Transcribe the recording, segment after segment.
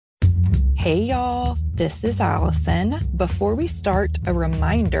Hey y'all, this is Allison. Before we start, a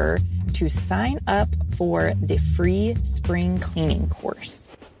reminder to sign up for the free spring cleaning course.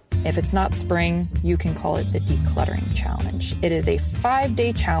 If it's not spring, you can call it the Decluttering Challenge. It is a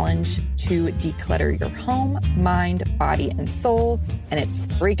 5-day challenge to declutter your home, mind, body, and soul, and it's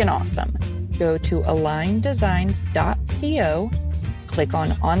freaking awesome. Go to aligndesigns.co, click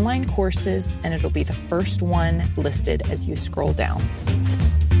on online courses, and it'll be the first one listed as you scroll down.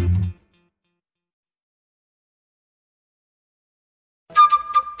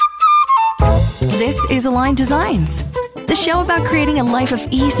 This is Aligned Designs, the show about creating a life of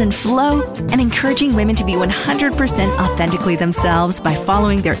ease and flow and encouraging women to be 100% authentically themselves by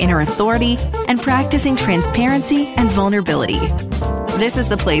following their inner authority and practicing transparency and vulnerability. This is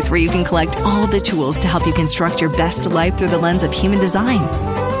the place where you can collect all the tools to help you construct your best life through the lens of human design.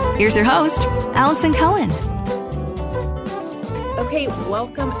 Here's your host, Allison Cullen. Okay,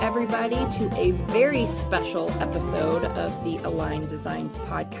 welcome everybody to a very special episode of the Aligned Designs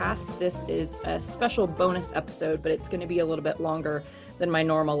podcast. This is a special bonus episode, but it's going to be a little bit longer than my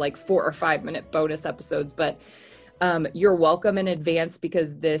normal 4 or 5 minute bonus episodes. But you're welcome in advance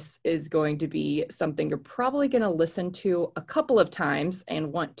because this is going to be something you're probably going to listen to a couple of times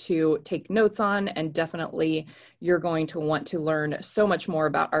and want to take notes on, and definitely you're going to want to learn so much more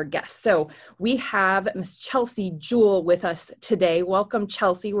about our guests. So we have Miss Chelsea Jewell with us today. Welcome,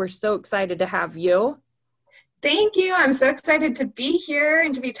 Chelsea. We're so excited to have you. Thank you. I'm so excited to be here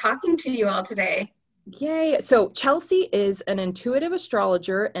and to be talking to you all today. Yay. So Chelsea is an intuitive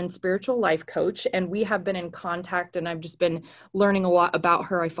astrologer and spiritual life coach, and we have been in contact, and I've just been learning a lot about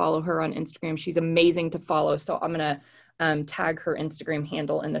her. I follow her on Instagram. She's amazing to follow. So I'm going to tag her Instagram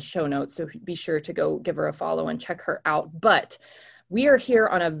handle in the show notes. So be sure to go give her a follow and check her out. But we are here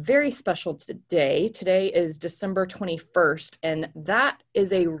on a very special day. Today is December 21st, and that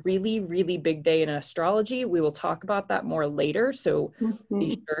is a really, really big day in astrology. We will talk about that more later, so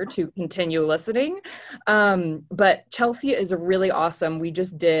be sure to continue listening. But Chelsea is really awesome. We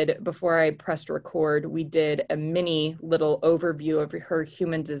just did, before I pressed record, we did a mini little overview of her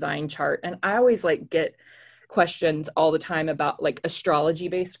human design chart, and I always get questions all the time about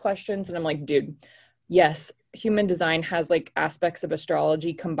astrology-based questions, and I'm like, dude, yes, human design has aspects of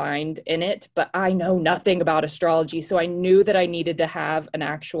astrology combined in it, but I know nothing about astrology. So I knew that I needed to have an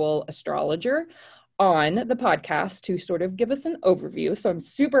actual astrologer on the podcast to sort of give us an overview. So I'm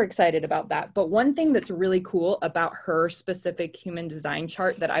super excited about that. But one thing that's really cool about her specific human design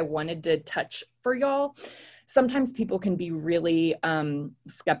chart that I wanted to touch for y'all, sometimes people can be really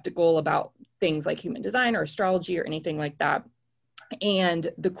skeptical about things like human design or astrology or anything like that.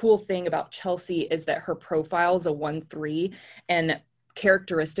 And the cool thing about Chelsea is that her profile is a 1-3, and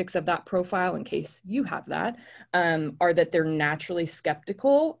characteristics of that profile, in case you have that, are that they're naturally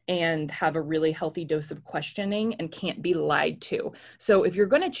skeptical and have a really healthy dose of questioning and can't be lied to. So if you're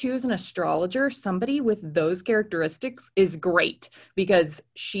going to choose an astrologer, somebody with those characteristics is great because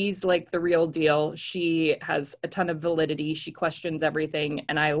she's the real deal. She has a ton of validity. She questions everything.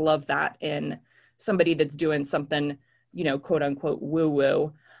 And I love that in somebody that's doing something, quote unquote,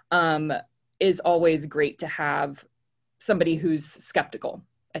 woo-woo, is always great to have somebody who's skeptical.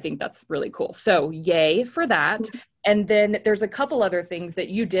 I think that's really cool. So yay for that. And then there's a couple other things that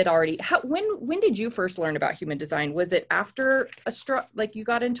you did already. When did you first learn about human design? Was it after you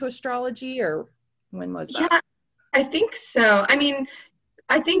got into astrology, or when was that? Yeah, I think so.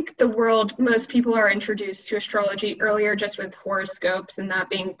 I think most people are introduced to astrology earlier just with horoscopes and that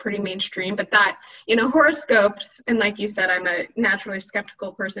being pretty mainstream, but that, horoscopes, and like you said, I'm a naturally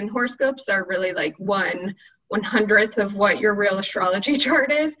skeptical person. Horoscopes are really 1/100th of what your real astrology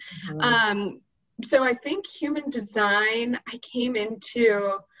chart is. Mm-hmm. So I think human design, I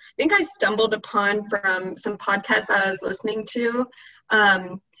stumbled upon from some podcasts I was listening to.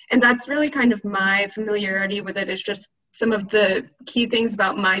 And that's really kind of my familiarity with it, is just some of the key things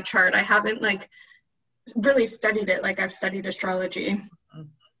about my chart. I haven't really studied it like I've studied astrology.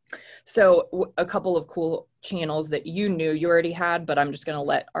 So a couple of cool channels that you knew you already had, but I'm just going to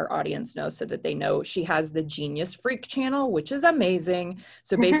let our audience know so that they know. She has the Genius Freak channel, which is amazing.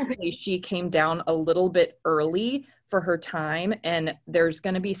 So basically she came down a little bit early for her time. And there's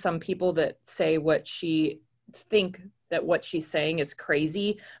going to be some people that say what she's saying is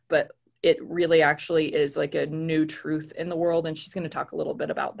crazy, but it really actually is a new truth in the world. And she's going to talk a little bit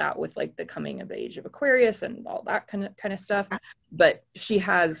about that with the coming of age of Aquarius and all that kind of stuff. but she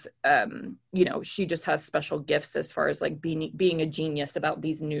has, she just has special gifts as far as like being a genius about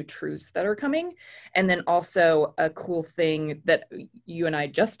these new truths that are coming. And then also a cool thing that you and I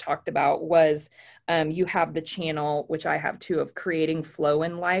just talked about was you have the channel, which I have too, of creating flow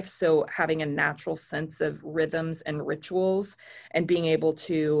in life. So having a natural sense of rhythms and rituals and being able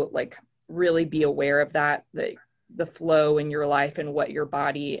to like really be aware of that, the flow in your life and what your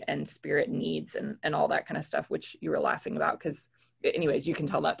body and spirit needs and all that kind of stuff, which you were laughing about. Because anyways, you can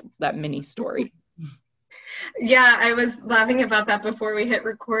tell that mini story. Yeah, I was laughing about that before we hit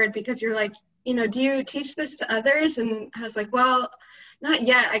record, because you're like, do you teach this to others? And I was like, well, not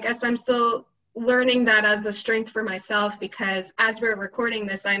yet. I guess I'm still learning that as a strength for myself, because as we're recording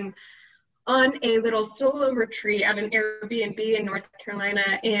this, I'm on a little solo retreat at an Airbnb in North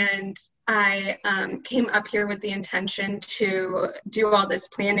Carolina, and I came up here with the intention to do all this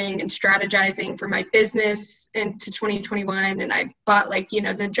planning and strategizing for my business into 2021. And I bought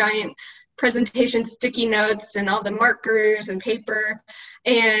the giant presentation sticky notes and all the markers and paper.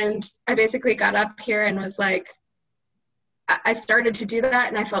 And I basically got up here and was like, I started to do that,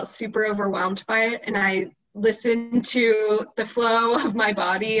 and I felt super overwhelmed by it. And I listened to the flow of my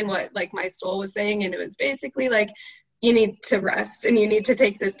body and what my soul was saying. And it was basically like, you need to rest and you need to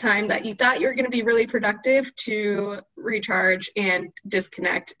take this time that you thought you were going to be really productive to recharge and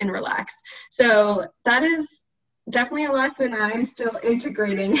disconnect and relax. So that is definitely a lesson I'm still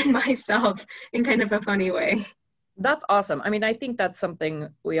integrating in myself in kind of a funny way. That's awesome. I mean, I think that's something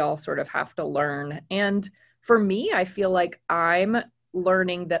we all sort of have to learn. And for me, I feel like I'm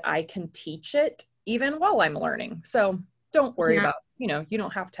learning that I can teach it even while I'm learning. So don't worry about, you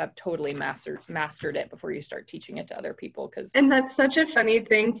don't have to have totally mastered it before you start teaching it to other people. And that's such a funny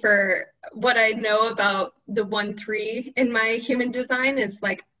thing for what I know about the 1-3 in my human design is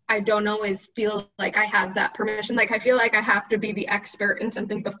I don't always feel like I have that permission. I feel like I have to be the expert in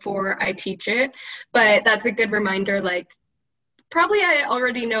something before I teach it. But that's a good reminder, probably I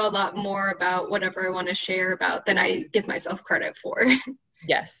already know a lot more about whatever I want to share about than I give myself credit for.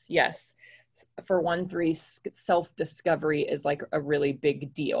 Yes. For 1-3, self-discovery is a really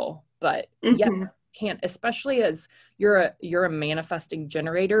big deal, but yes, can't, especially as you're a manifesting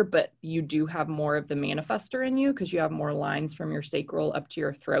generator, but you do have more of the manifester in you because you have more lines from your sacral up to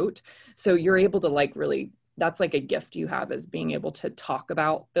your throat. So you're able to really, that's a gift you have, is being able to talk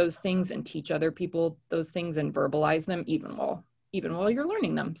about those things and teach other people those things and verbalize them even while you're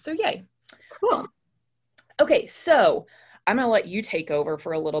learning them. So yay. Cool. Okay. So I'm going to let you take over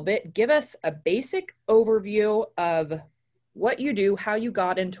for a little bit. Give us a basic overview of what you do, how you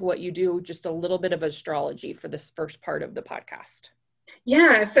got into what you do, just a little bit of astrology for this first part of the podcast.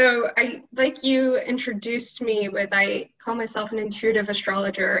 Yeah, so you introduced me with, I call myself an intuitive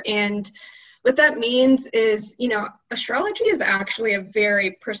astrologer. And what that means is, astrology is actually a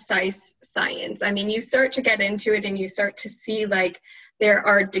very precise science. I mean, you start to get into it and you start to see there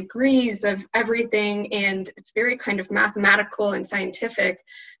are degrees of everything, and it's very kind of mathematical and scientific.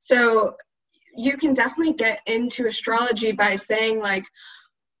 So you can definitely get into astrology by saying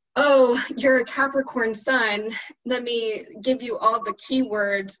oh, you're a Capricorn sun. Let me give you all the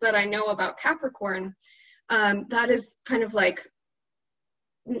keywords that I know about Capricorn. That is kind of I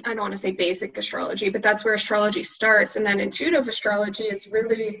don't want to say basic astrology, but that's where astrology starts. And then intuitive astrology is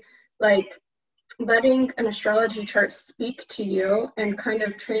really letting an astrology chart speak to you and kind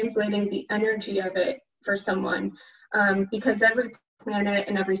of translating the energy of it for someone, because every planet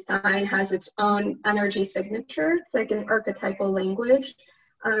and every sign has its own energy signature. It's like an archetypal language,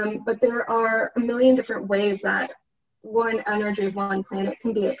 but there are a million different ways that one energy of one planet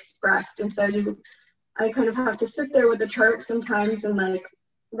can be expressed. And so I kind of have to sit there with the chart sometimes and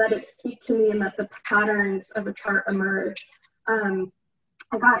let it speak to me and let the patterns of a chart emerge.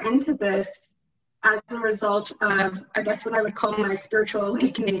 I got into this as a result of, I guess, what I would call my spiritual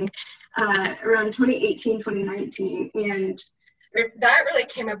awakening around 2018, 2019. And that really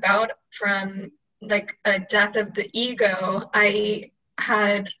came about from a death of the ego. I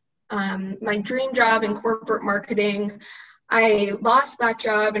had my dream job in corporate marketing. I lost that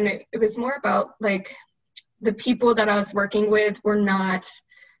job, and it was more about the people that I was working with were not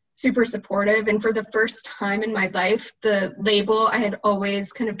super supportive. And for the first time in my life, the label I had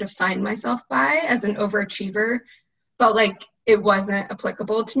always kind of defined myself by as an overachiever felt like it wasn't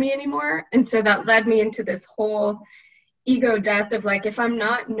applicable to me anymore. And so that led me into this whole ego death of if I'm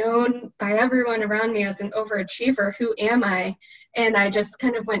not known by everyone around me as an overachiever, who am I? And I just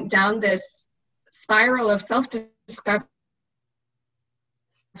kind of went down this spiral of self-discovery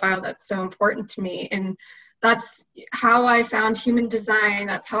that's so important to me. And that's how I found human design.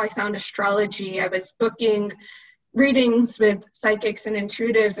 That's how I found astrology. I was booking readings with psychics and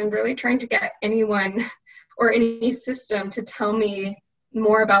intuitives and really trying to get anyone or any system to tell me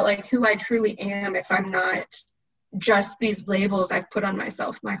more about like who I truly am if I'm not just these labels I've put on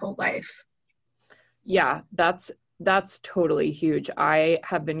myself my whole life. Yeah, that's totally huge. I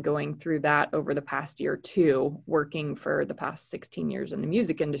have been going through that over the past year too, working for the past 16 years in the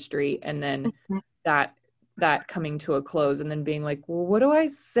music industry, and then that coming to a close, and then being like, well, what do I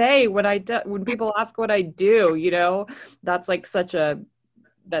say when people ask what I do? You know, that's like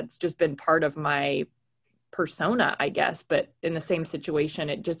that's just been part of my persona, I guess. But in the same situation,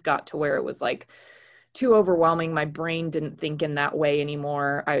 it just got to where it was like too overwhelming. My brain didn't think in that way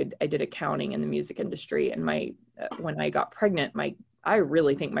anymore. I did accounting in the music industry, and when I got pregnant, I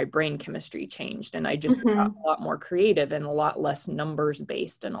really think my brain chemistry changed, and I just got a lot more creative and a lot less numbers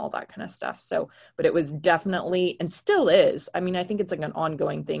based and all that kind of stuff. So, but it was definitely, and still is, I mean, I think it's like an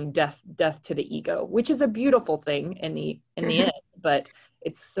ongoing thing, death to the ego, which is a beautiful thing in the end, but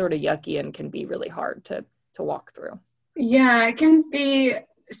it's sort of yucky and can be really hard to walk through. Yeah, it can be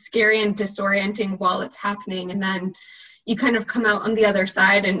scary and disorienting while it's happening, and then you kind of come out on the other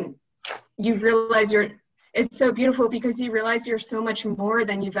side and you realize it's so beautiful because you realize you're so much more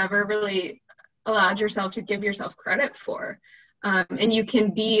than you've ever really allowed yourself to give yourself credit for, and you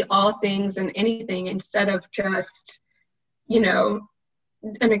can be all things and anything instead of just, you know,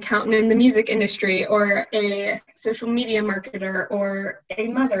 an accountant in the music industry or a social media marketer or a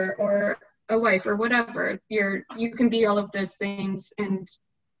mother or a wife or whatever. You can be all of those things and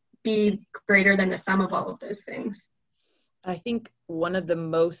be greater than the sum of all of those things. I think one of the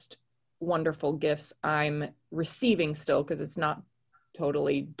most wonderful gifts I'm receiving still, because it's not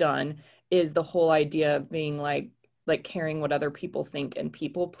totally done, is the whole idea of being like caring what other people think and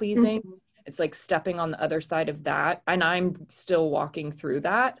people pleasing. It's like stepping on the other side of that, and I'm still walking through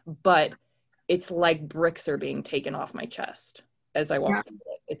that, but it's like bricks are being taken off my chest as I walk through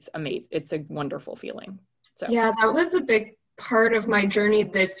it. It's amazing. It's a wonderful feeling. So yeah, that was a big part of my journey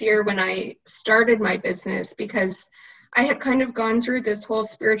this year when I started my business, because I had kind of gone through this whole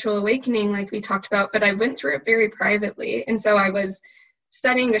spiritual awakening like we talked about, but I went through it very privately. And so I was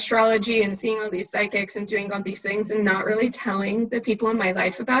studying astrology and seeing all these psychics and doing all these things and not really telling the people in my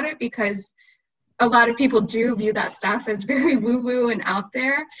life about it, because a lot of people do view that stuff as very woo-woo and out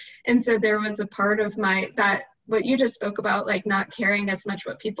there. And so there was a part of that what you just spoke about, like not caring as much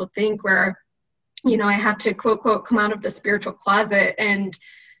what people think, where, you know, I had to quote come out of the spiritual closet and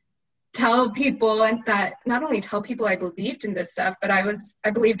tell people, and that not only tell people I believed in this stuff, but I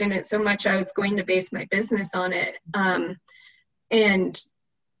believed in it so much I was going to base my business on it. And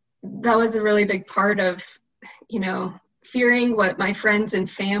that was a really big part of, you know, fearing what my friends and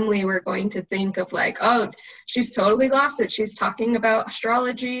family were going to think of, like, oh, she's totally lost it. She's talking about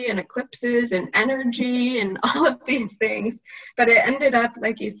astrology and eclipses and energy and all of these things. But it ended up,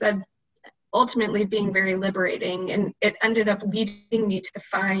 like you said, ultimately being very liberating, and it ended up leading me to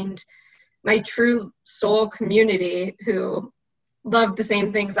find my true soul community who love the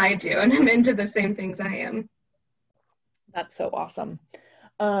same things I do, and I'm into the same things I am. That's so awesome.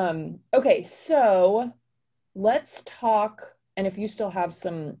 Okay, so let's talk, and if you still have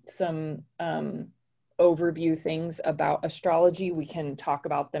some overview things about astrology, we can talk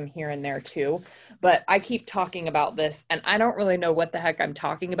about them here and there too. But I keep talking about this, and I don't really know what the heck I'm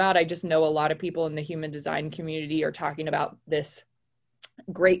talking about. I just know a lot of people in the human design community are talking about this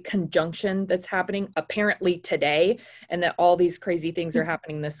great conjunction that's happening apparently today, and that all these crazy things are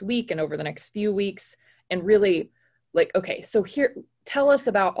happening this week and over the next few weeks. And really, like, okay, so here, tell us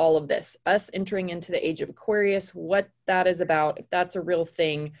about all of this, us entering into the age of Aquarius, what that is about, if that's a real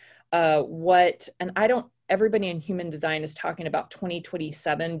thing, everybody in human design is talking about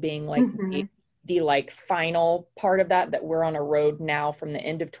 2027 being like the like final part of that we're on a road now from the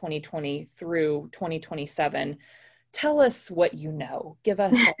end of 2020 through 2027. Tell us what you know. Give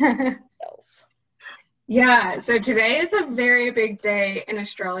us details. Yeah, so today is a very big day in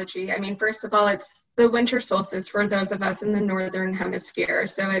astrology. I mean, first of all, it's the winter solstice for those of us in the northern hemisphere.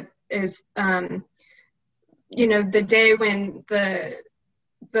 So it is, you know, the day when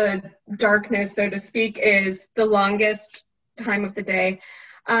the darkness, so to speak, is the longest time of the day.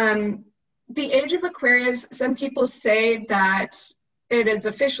 The age of Aquarius, some people say that it is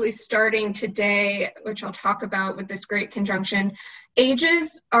officially starting today, which I'll talk about with this great conjunction.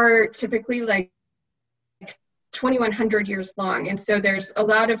 Ages are typically like 2,100 years long. And so there's a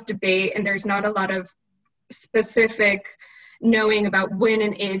lot of debate, and there's not a lot of specific knowing about when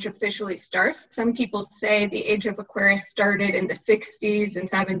an age officially starts. Some people say the age of Aquarius started in the 60s and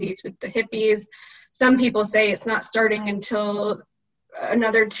 70s with the hippies. Some people say it's not starting until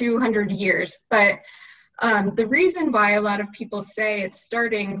another 200 years. But The reason why a lot of people say it's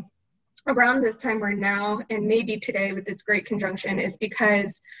starting around this time we're now, and maybe today with this Great Conjunction, is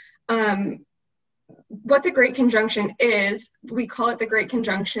because what the Great Conjunction is, we call it the Great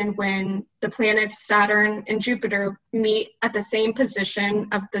Conjunction when the planets Saturn and Jupiter meet at the same position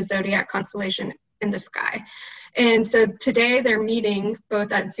of the zodiac constellation in the sky. And so today they're meeting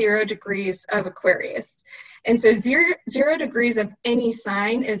both at 0 degrees of Aquarius. And so zero degrees of any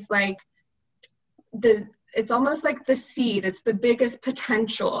sign is like it's almost like the seed. It's the biggest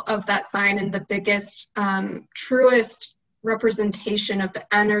potential of that sign and the biggest, truest representation of the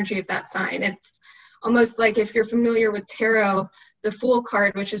energy of that sign. It's almost like, if you're familiar with tarot, the Fool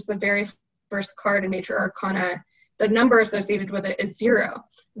card, which is the very first card in Major Arcana, the number associated with it is 0.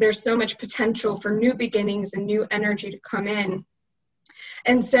 There's so much potential for new beginnings and new energy to come in.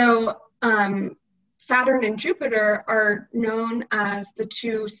 And so Saturn and Jupiter are known as the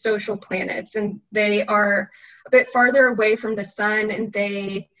 2 social planets, and they are a bit farther away from the sun, and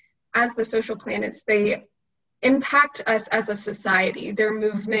they, as the social planets, they impact us as a society. Their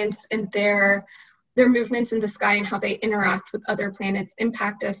movements and their movements in the sky and how they interact with other planets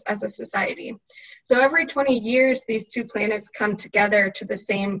impact us as a society. So every 20 years, these 2 planets come together to the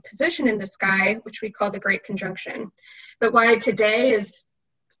same position in the sky, which we call the Great Conjunction. But why today is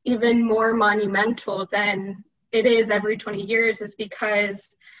even more monumental than it is every 20 years is because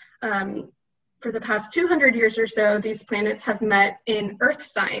for the past 200 years or so, these planets have met in Earth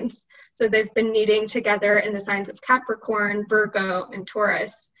signs. So they've been meeting together in the signs of Capricorn, Virgo, and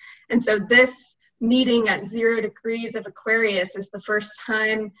Taurus. And so this meeting at 0 degrees of Aquarius is the first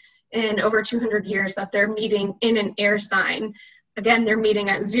time in over 200 years that they're meeting in an air sign. Again, they're meeting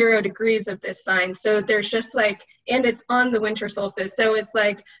at 0 degrees of this sign. So there's just like, and it's on the winter solstice. So it's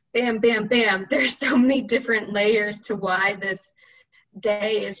like, bam, bam, bam. There's so many different layers to why this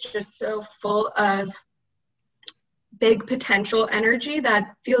day is just so full of big potential energy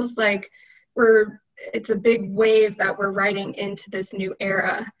that feels like it's a big wave that we're riding into this new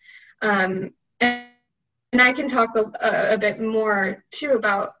era. And I can talk a bit more too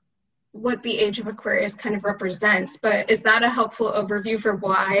about what the age of Aquarius kind of represents, but is that a helpful overview for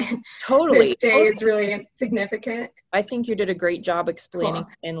why this day is really significant? I think you did a great job explaining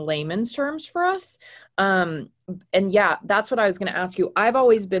in layman's terms for us. And yeah, that's what I was going to ask you. I've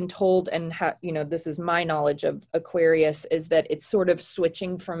always been told, and this is my knowledge of Aquarius, is that it's sort of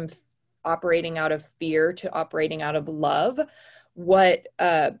switching from operating out of fear to operating out of love.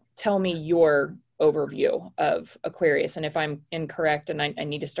 Tell me your overview of Aquarius, and if I'm incorrect and I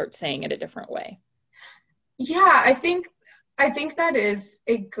need to start saying it a different way. Yeah, I think that is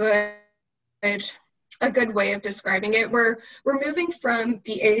a good way of describing it. We're moving from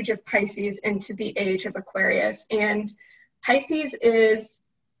the age of Pisces into the age of Aquarius, and Pisces is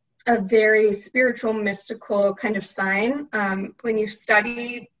a very spiritual, mystical kind of sign. When you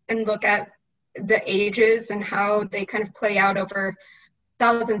study and look at the ages and how they kind of play out over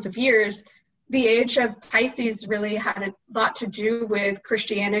thousands of years, the age of Pisces really had a lot to do with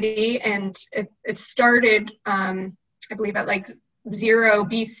Christianity, and it started, I believe, at like 0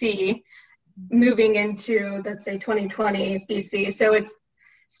 BC, moving into, let's say, 2020 BC. So it's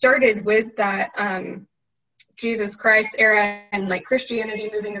started with that Jesus Christ era and like Christianity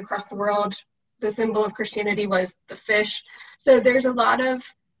moving across the world. The symbol of Christianity was the fish. So there's a lot of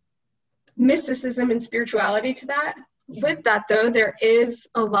mysticism and spirituality to that. With that, though, there is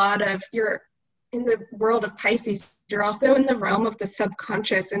a lot of in the world of Pisces, you're also in the realm of the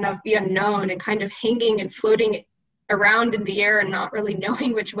subconscious and of the unknown, and kind of hanging and floating around in the air and not really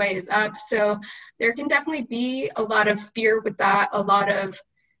knowing which way is up. So there can definitely be a lot of fear with that, a lot of,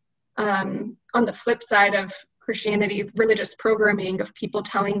 on the flip side of Christianity, religious programming of people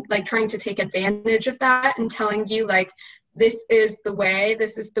trying to take advantage of that and telling you like, this is the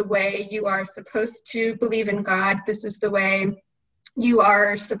way you are supposed to believe in God. This is the way you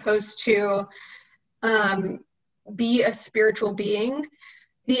are supposed to be a spiritual being.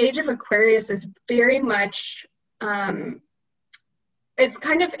 The age of Aquarius is very much, it's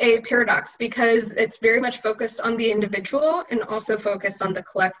kind of a paradox because it's very much focused on the individual and also focused on the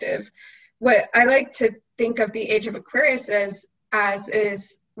collective. What I like to think of the age of Aquarius as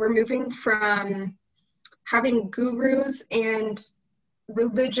is we're moving from having gurus and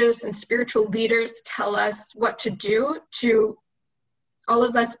religious and spiritual leaders tell us what to do to all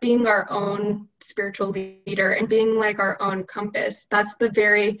of us being our own spiritual leader and being like our own compass. That's the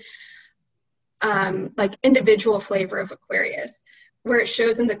very like individual flavor of Aquarius. Where it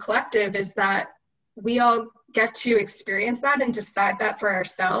shows in the collective is that we all get to experience that and decide that for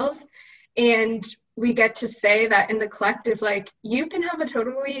ourselves. And we get to say that in the collective, like, you can have a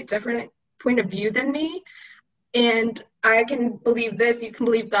totally different point of view than me. And I can believe this, you can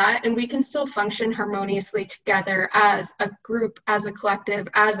believe that, and we can still function harmoniously together as a group, as a collective,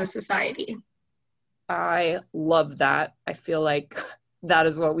 as a society. I love that. I feel like that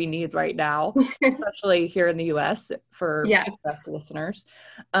is what we need right now, especially here in the US for Yes. US listeners.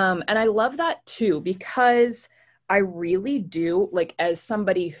 And I love that too, because I really do, like, as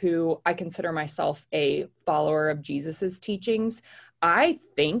somebody who I consider myself a follower of Jesus's teachings, I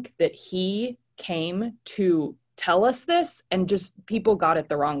think that he came to tell us this and just people got it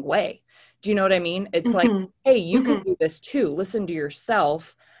the wrong way. Do you know what I mean? It's like, hey, you can do this too. Listen to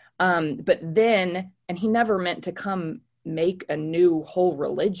yourself. But then, and he never meant to come make a new whole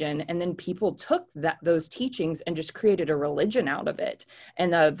religion. And then people took those teachings and just created a religion out of it.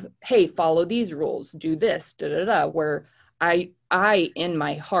 And of, hey, follow these rules, do this, da da da. Where I in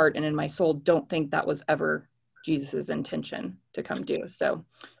my heart and in my soul don't think that was ever Jesus's intention to come do. So,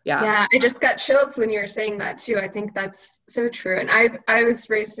 yeah. Yeah, I just got chills when you were saying that too. I think that's so true. And I was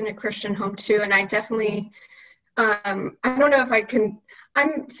raised in a Christian home too, and I definitely. I don't know if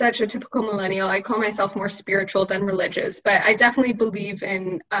I'm such a typical millennial. I call myself more spiritual than religious, but I definitely believe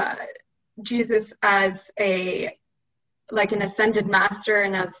in Jesus as an ascended master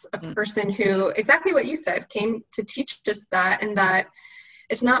and as a person who, exactly what you said, came to teach us that, and that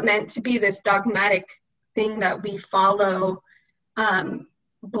it's not meant to be this dogmatic thing that we follow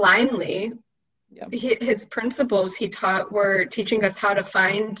blindly. Yep. His principles he taught were teaching us how to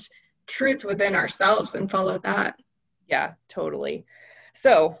find truth within ourselves and follow that. Yeah, totally.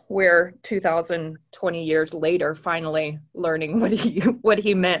 So we're 2020 years later, finally learning what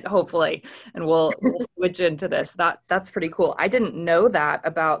he meant, hopefully, and we'll switch into this. That's pretty cool. I didn't know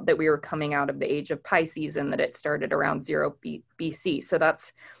that we were coming out of the age of Pisces and that it started around 0 BC. So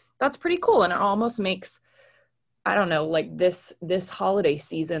that's pretty cool, and it almost makes, I don't know, like this holiday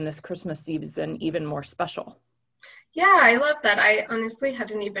season, this Christmas season, even more special. Yeah, I love that. I honestly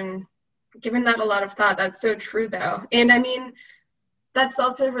hadn't even given that a lot of thought. That's so true, though. And I mean, that's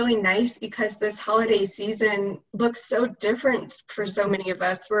also really nice because this holiday season looks so different for so many of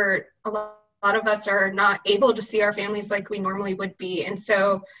us, where a lot of us are not able to see our families like we normally would be. And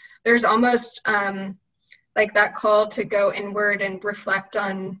so there's almost like that call to go inward and reflect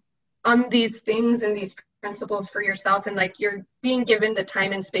on these things and these principles for yourself. And like you're being given the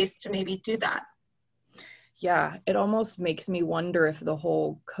time and space to maybe do that. Yeah, it almost makes me wonder if the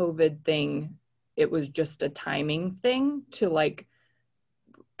whole COVID thing, it was just a timing thing to like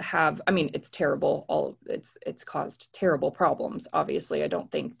have, I mean, it's terrible. It's caused terrible problems. Obviously, I don't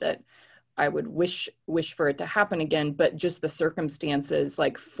think that I would wish for it to happen again, but just the circumstances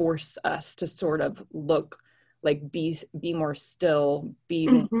like force us to sort of look like be more still, be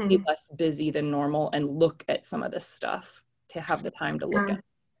less busy than normal, and look at some of this stuff, to have the time to look at.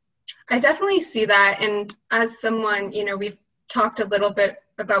 I definitely see that. And as someone, we've talked a little bit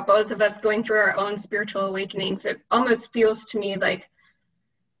about both of us going through our own spiritual awakenings. It almost feels to me like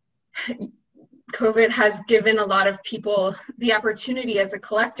COVID has given a lot of people the opportunity as a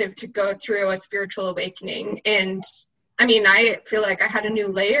collective to go through a spiritual awakening. And I mean, I feel like I had a new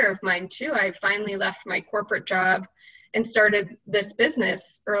layer of mine too. I finally left my corporate job and started this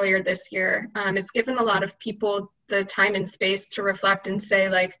business earlier this year. It's given a lot of people the time and space to reflect and say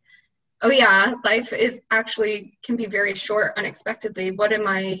like, oh yeah, life can be very short unexpectedly. What am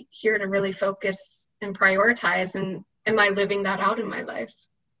I here to really focus and prioritize? And am I living that out in my life?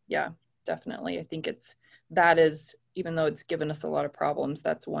 Yeah, definitely. I think that is, even though it's given us a lot of problems,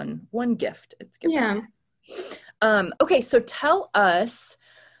 that's one gift it's given. Yeah. Okay. So tell us,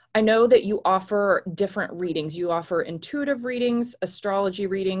 I know that you offer different readings. You offer intuitive readings, astrology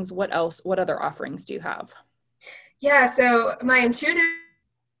readings. What else? What other offerings do you have? Yeah. So my intuitive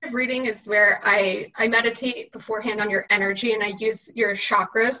reading is where I meditate beforehand on your energy, and I use your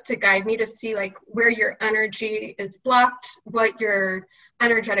chakras to guide me to see like where your energy is blocked, what your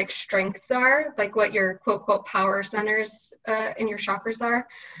energetic strengths are, like what your quote quote power centers in your chakras are.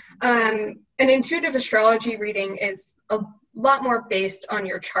 An intuitive astrology reading is a lot more based on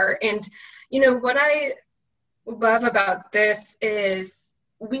your chart. And what I love about this is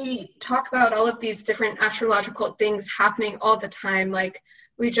we talk about all of these different astrological things happening all the time. Like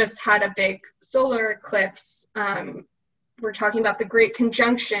we just had a big solar eclipse. We're talking about the Great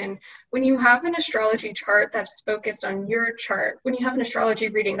Conjunction. When you have an astrology chart that's focused on your chart, when you have an astrology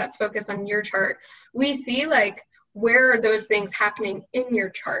reading that's focused on your chart, we see like where are those things happening in your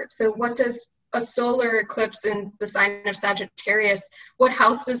chart. So what does a solar eclipse in the sign of Sagittarius, what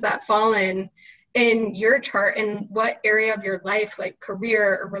house does that fall in your chart, and what area of your life, like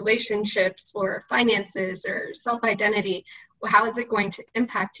career or relationships or finances or self-identity, how is it going to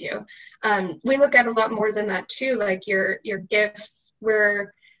impact you? We look at a lot more than that too, like your gifts,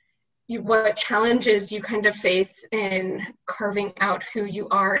 what challenges you kind of face in carving out who you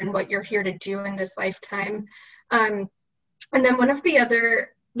are and what you're here to do in this lifetime. And then one of the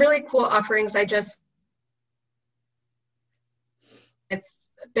other really cool offerings it's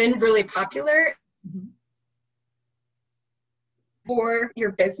been really popular for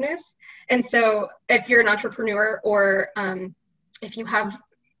your business. And so if you're an entrepreneur or if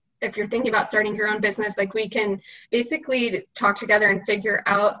you're thinking about starting your own business, like we can basically talk together and figure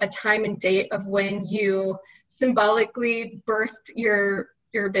out a time and date of when you symbolically birthed your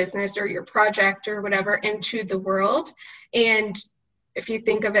business or your project or whatever into the world. And if you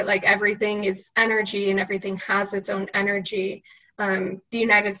think of it like everything is energy and everything has its own energy, the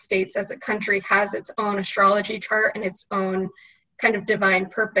United States as a country has its own astrology chart and its own kind of divine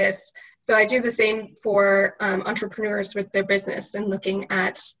purpose. So I do the same for entrepreneurs with their business and looking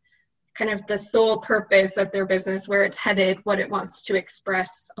at kind of the sole purpose of their business, where it's headed, what it wants to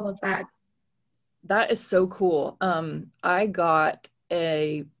express, all of that. That is so cool. I got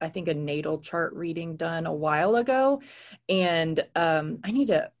I think a natal chart reading done a while ago, and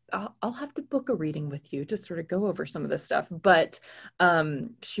I'll have to book a reading with you to sort of go over some of this stuff. But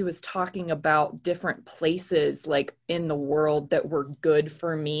she was talking about different places like in the world that were good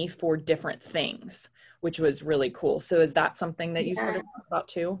for me for different things, which was really cool. So is that something that you sort of talk about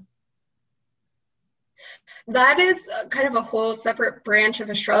too? That is kind of a whole separate branch of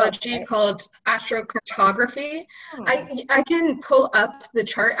astrology called astrocartography. I can pull up the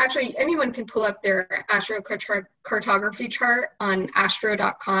chart. Actually, anyone can pull up their astrocartography chart on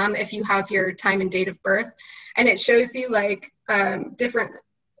astro.com if you have your time and date of birth. And it shows you like different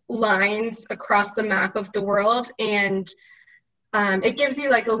lines across the map of the world. And it gives you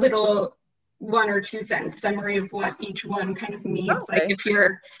like a little 1 or 2 sentence summary of what each one kind of means. Okay. Like if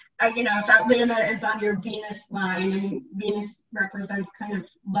you're, if Atlanta is on your Venus line, and Venus represents kind of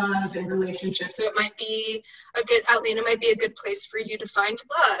love and relationships. So it might be Atlanta might be a good place for you to find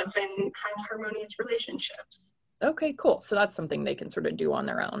love and have harmonious relationships. Okay, cool. So that's something they can sort of do on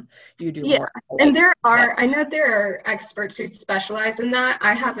their own. You do more. And I know there are experts who specialize in that.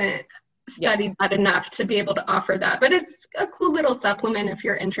 I haven't studied that enough to be able to offer that, but it's a cool little supplement if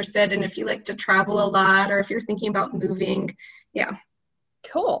you're interested and if you like to travel a lot or if you're thinking about moving. Yeah.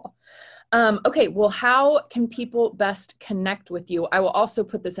 Cool. Okay. Well, how can people best connect with you? I will also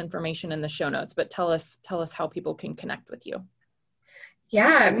put this information in the show notes, but tell us how people can connect with you.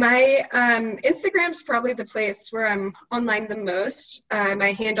 Yeah, my Instagram's probably the place where I'm online the most.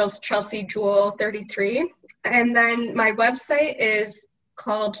 My handle's Chelsea Jewel 33. And then my website is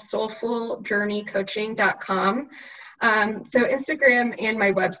called soulfuljourneycoaching.com. So Instagram and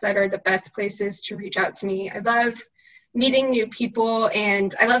my website are the best places to reach out to me. I love meeting new people,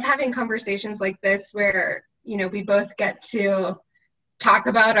 and I love having conversations like this where, we both get to talk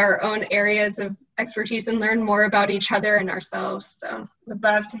about our own areas of expertise and learn more about each other and ourselves. So would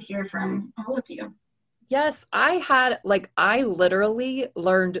love to hear from all of you. Yes, I literally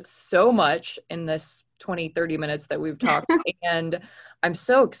learned so much in this 20-30 minutes that we've talked, and I'm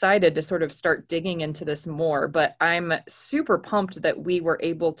so excited to sort of start digging into this more, but I'm super pumped that we've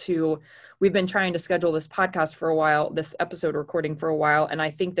been trying to schedule this podcast for a while, this episode recording for a while, and I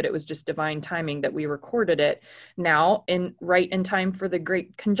think that it was just divine timing that we recorded it now right in time for the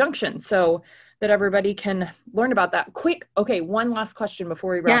Great Conjunction, so that everybody can learn about that. Okay, one last question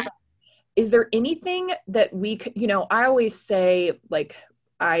before we wrap up. Is there anything that we could, I always say, like,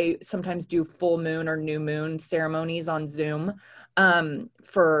 I sometimes do full moon or new moon ceremonies on Zoom.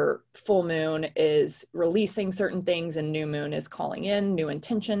 For full moon is releasing certain things and new moon is calling in new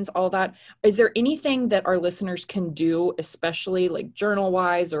intentions, all that. Is there anything that our listeners can do, especially like journal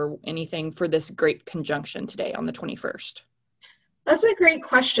wise or anything for this Great Conjunction today on the 21st? That's a great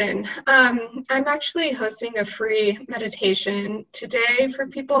question. I'm actually hosting a free meditation today for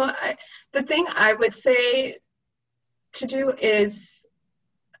people. The thing I would say to do is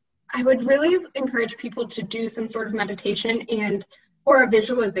I would really encourage people to do some sort of meditation or a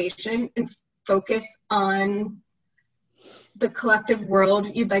visualization and focus on the collective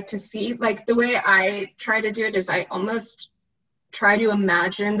world you'd like to see. Like the way I try to do it is I almost try to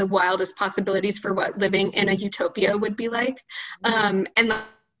imagine the wildest possibilities for what living in a utopia would be like, and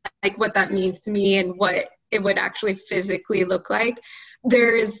like what that means to me and what it would actually physically look like.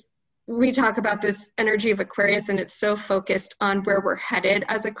 We talk about this energy of Aquarius, and it's so focused on where we're headed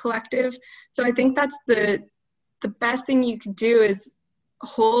as a collective. So I think that's the best thing you could do is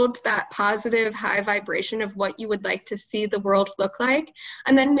hold that positive high vibration of what you would like to see the world look like,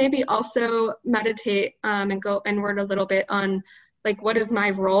 and then maybe also meditate and go inward a little bit on like, what is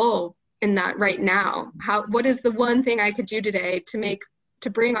my role in that right now? What is the one thing I could do today to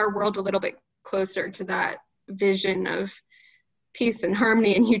bring our world a little bit closer to that vision of peace and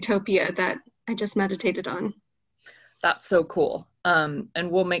harmony and utopia that I just meditated on. That's so cool. And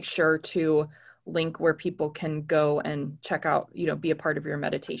we'll make sure to link where people can go and check out, be a part of your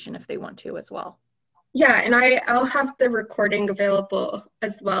meditation if they want to as well. Yeah, and I'll have the recording available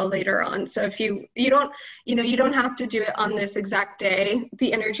as well later on. So if you don't have to do it on this exact day.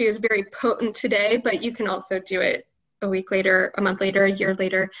 The energy is very potent today, but you can also do it a week later, a month later, a year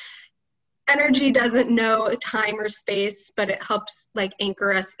later. Energy doesn't know time or space, but it helps like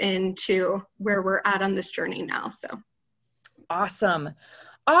anchor us into where we're at on this journey now. So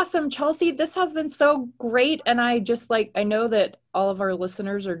Awesome, Chelsea. This has been so great. And I know that all of our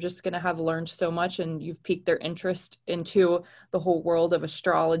listeners are just going to have learned so much, and you've piqued their interest into the whole world of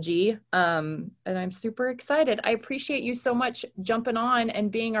astrology. And I'm super excited. I appreciate you so much jumping on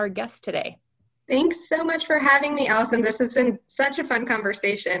and being our guest today. Thanks so much for having me, Allison. This has been such a fun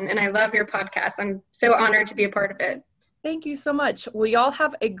conversation, and I love your podcast. I'm so honored to be a part of it. Thank you so much. Well, y'all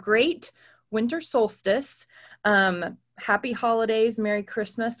have a great winter solstice. Happy holidays, Merry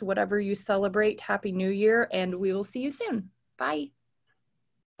Christmas, whatever you celebrate, Happy New Year, and we will see you soon. Bye.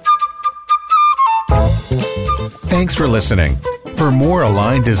 Thanks for listening. For more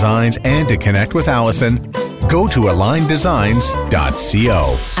Aligned Designs and to connect with Allison, go to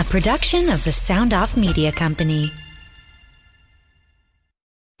aligneddesigns.co. A production of the Sound Off Media Company.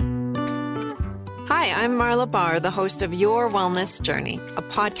 Hi, I'm Marla Barr, the host of Your Wellness Journey, a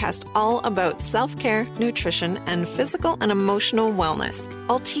podcast all about self-care, nutrition, and physical and emotional wellness.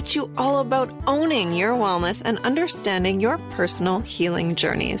 I'll teach you all about owning your wellness and understanding your personal healing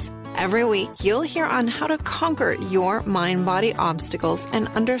journeys. Every week, you'll hear on how to conquer your mind-body obstacles and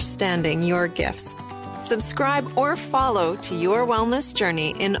understanding your gifts. Subscribe or follow to Your Wellness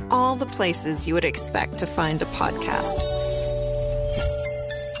Journey in all the places you would expect to find a podcast.